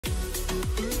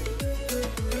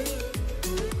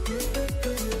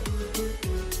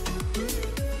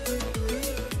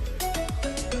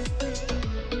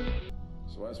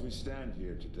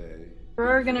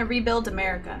We're gonna rebuild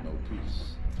America. No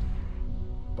peace.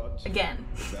 But again.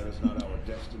 if that is not our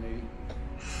destiny,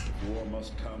 if war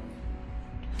must come.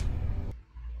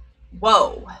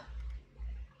 Whoa.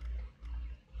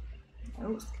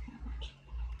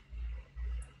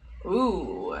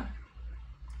 Ooh.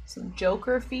 Some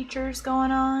Joker features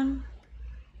going on.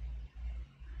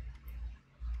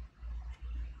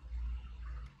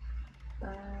 I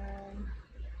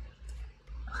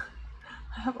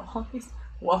have all these.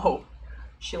 Whoa.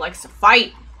 She likes to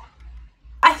fight.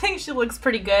 I think she looks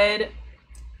pretty good.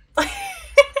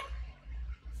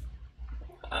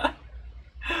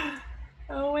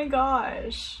 Oh my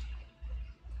gosh.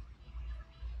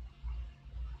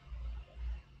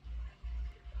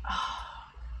 I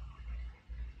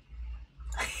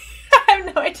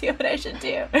have no idea what I should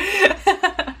do.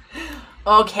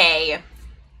 Okay.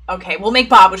 Okay, we'll make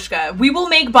Babushka. We will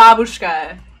make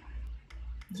Babushka.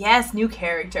 Yes, new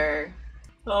character.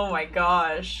 Oh my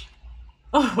gosh.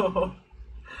 Oh.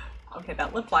 Okay,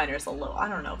 that lip liner is a little. I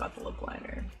don't know about the lip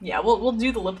liner. Yeah, we'll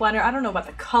do the lip liner. I don't know about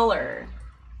the color.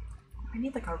 I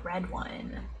need like a red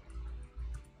one.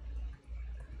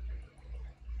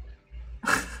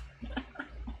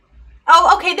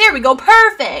 Oh, okay, there we go.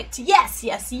 Perfect. Yes,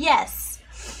 yes, yes.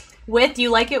 With, you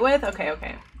like it with? Okay,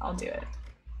 okay. I'll do it.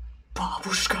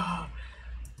 Babushka.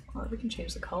 Well, we can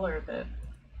change the color a bit.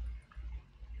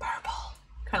 Purple.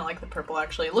 Kind of like the purple,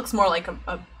 actually. It looks more like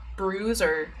a bruise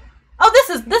or... Oh,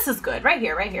 this is good. Right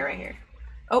here, right here, right here.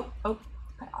 Oh, oh.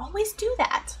 I always do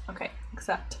that. Okay,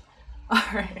 accept. All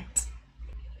right.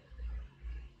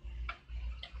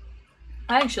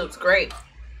 I think she looks great.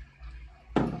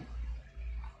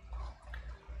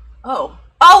 Oh.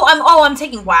 I'm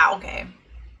taking... Wow, okay.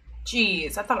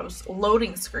 Jeez, I thought it was a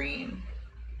loading screen.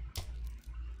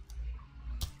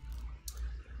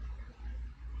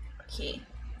 Okay.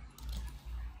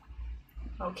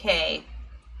 Okay.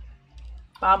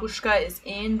 Babushka is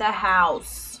in the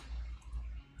house.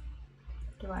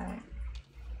 What am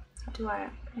I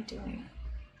doing?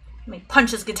 Let me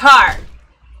punch his guitar.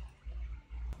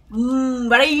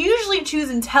 But I usually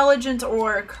choose intelligent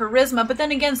or charisma, but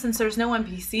then again, since there's no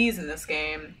NPCs in this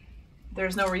game,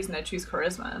 there's no reason to choose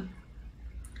charisma.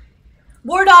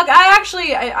 War Dog,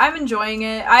 I'm enjoying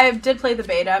it. I did play the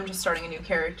beta. I'm just starting a new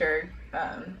character.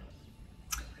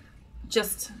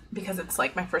 Just because it's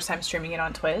like my first time streaming it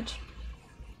on Twitch.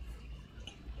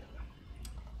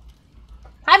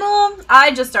 Hi, Mom!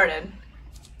 I just started.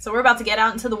 So we're about to get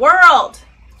out into the world.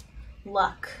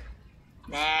 Luck.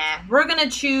 Nah, we're gonna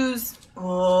choose...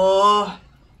 Oh.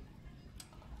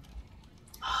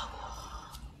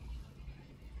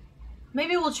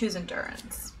 Maybe we'll choose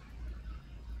endurance.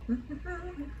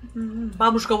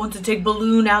 Babushka wants to take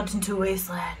Balloon out into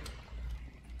Wasteland.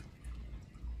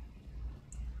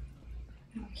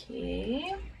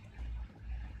 Okay.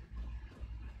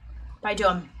 Bye,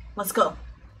 John. Let's go.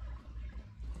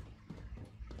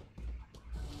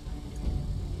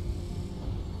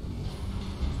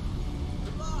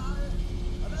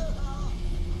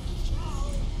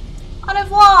 Au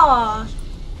revoir.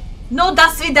 No, до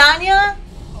свидания.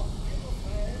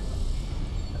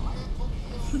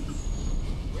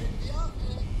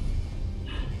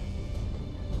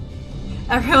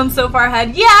 Everyone's so far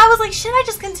ahead. Yeah, I was like, should I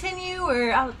just continue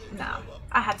or... No,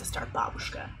 I had to start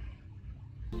Babushka.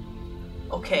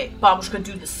 Okay, Babushka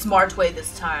do the smart way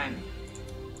this time.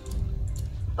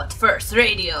 But first,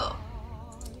 radio.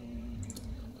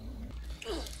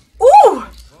 Ooh!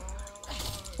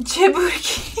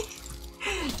 Jeburiki.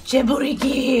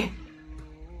 Jeburiki.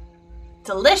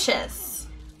 Delicious.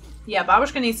 Yeah,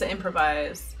 Babushka needs to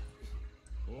improvise.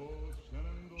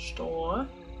 Что?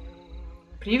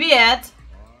 Привет.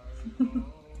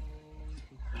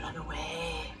 Run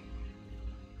away.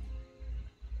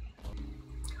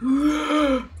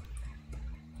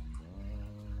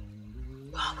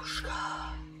 Babushka.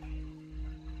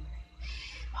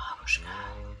 Shh, Babushka.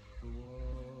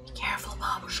 Be careful,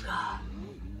 Babushka.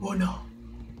 Oh no.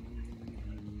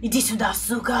 Иди сюда,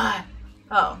 сука.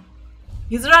 Oh.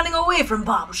 He's running away from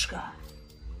Babushka.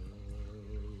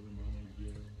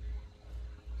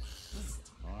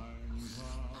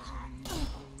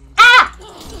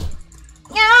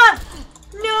 Yeah!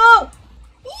 No!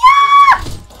 Yeah!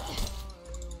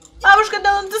 Babushka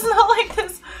does not like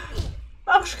this.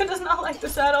 Babushka does not like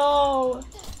this at all.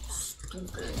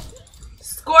 Stupid.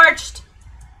 Scorched!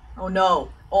 Oh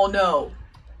no. Oh no.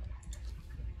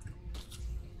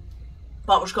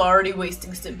 Babushka already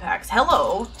wasting stim packs.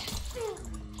 Hello!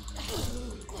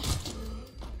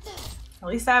 At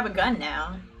least I have a gun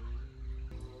now.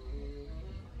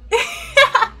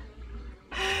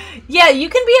 Yeah, you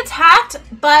can be attacked,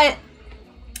 but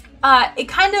it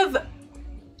kind of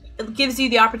gives you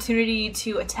the opportunity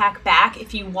to attack back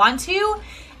if you want to,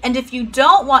 and if you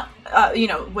don't want, you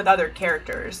know, with other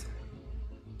characters.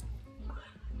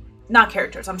 Not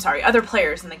characters, I'm sorry, other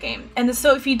players in the game. And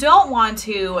so if you don't want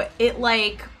to, it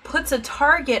like puts a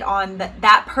target on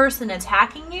that person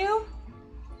attacking you.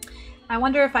 I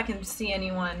wonder if I can see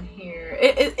anyone here.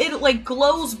 It like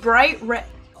glows bright red.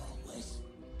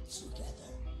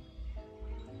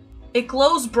 It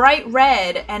glows bright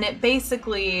red, and it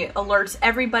basically alerts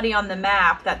everybody on the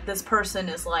map that this person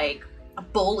is like a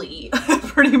bully,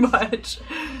 pretty much.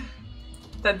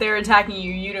 That they're attacking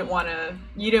you. You didn't want to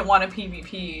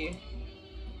PvP.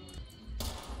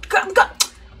 Come.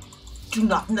 Do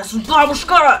not mess with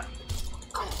Babushka!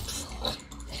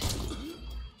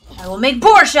 I will make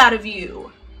borscht out of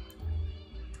you!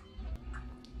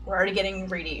 We're already getting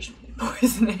radiation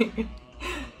poisoning.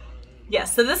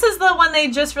 Yes, so this is the one they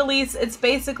just released. It's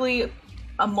basically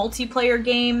a multiplayer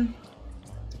game.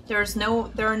 There are no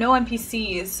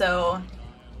NPCs, so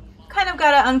kind of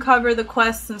gotta uncover the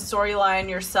quests and storyline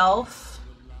yourself.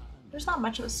 There's not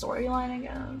much of a storyline, I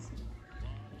guess.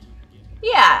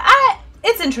 Yeah,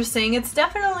 it's interesting. It's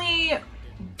definitely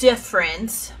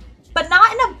different, but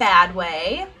not in a bad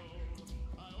way.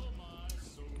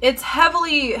 It's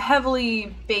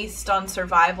heavily based on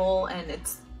survival, and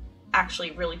it's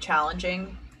actually really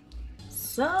challenging.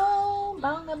 So,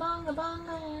 bonga bonga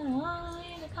bonga,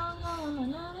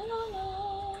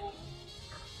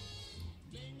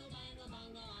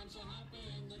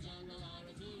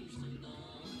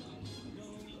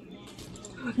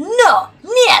 no,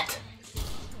 нет,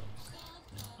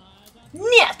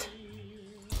 нет.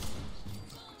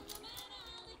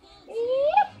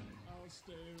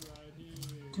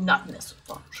 Do not mess with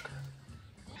Babushka.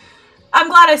 I'm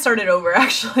glad I started over,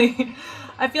 actually.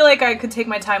 I feel like I could take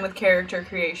my time with character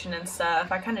creation and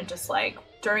stuff. I kind of just like,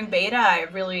 during beta, I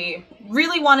really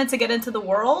wanted to get into the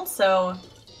world, so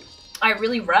I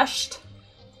really rushed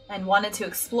and wanted to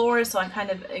explore, so I kind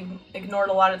of ignored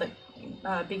a lot of the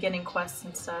beginning quests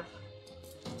and stuff.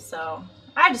 So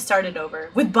I just started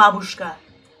over with Babushka.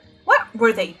 What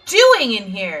were they doing in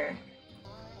here?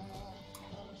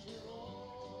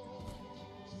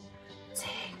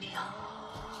 Take me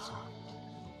home.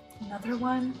 Another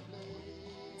one?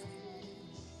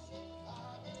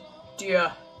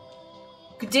 Dear.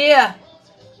 Где?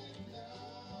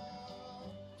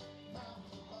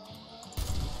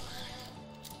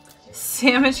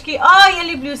 Семечки. Oh, я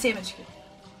люблю семечки.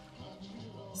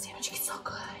 Семечки so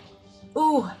good.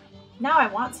 Ooh, now I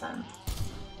want some.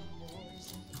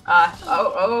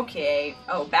 Oh, okay.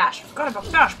 Oh, Bash. I forgot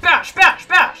about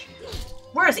Bash.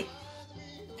 Where is he?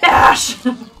 Bash!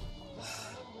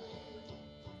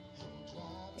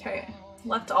 Okay,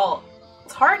 left alt.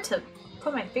 It's hard to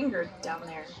put my finger down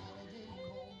there.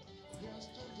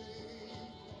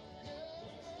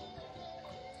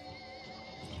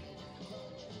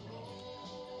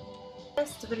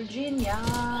 West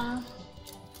Virginia.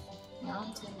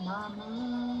 Mountain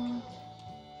Mama.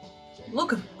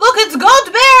 Look, it's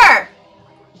Goat Bear!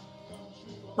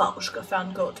 Babushka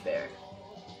found Goat Bear.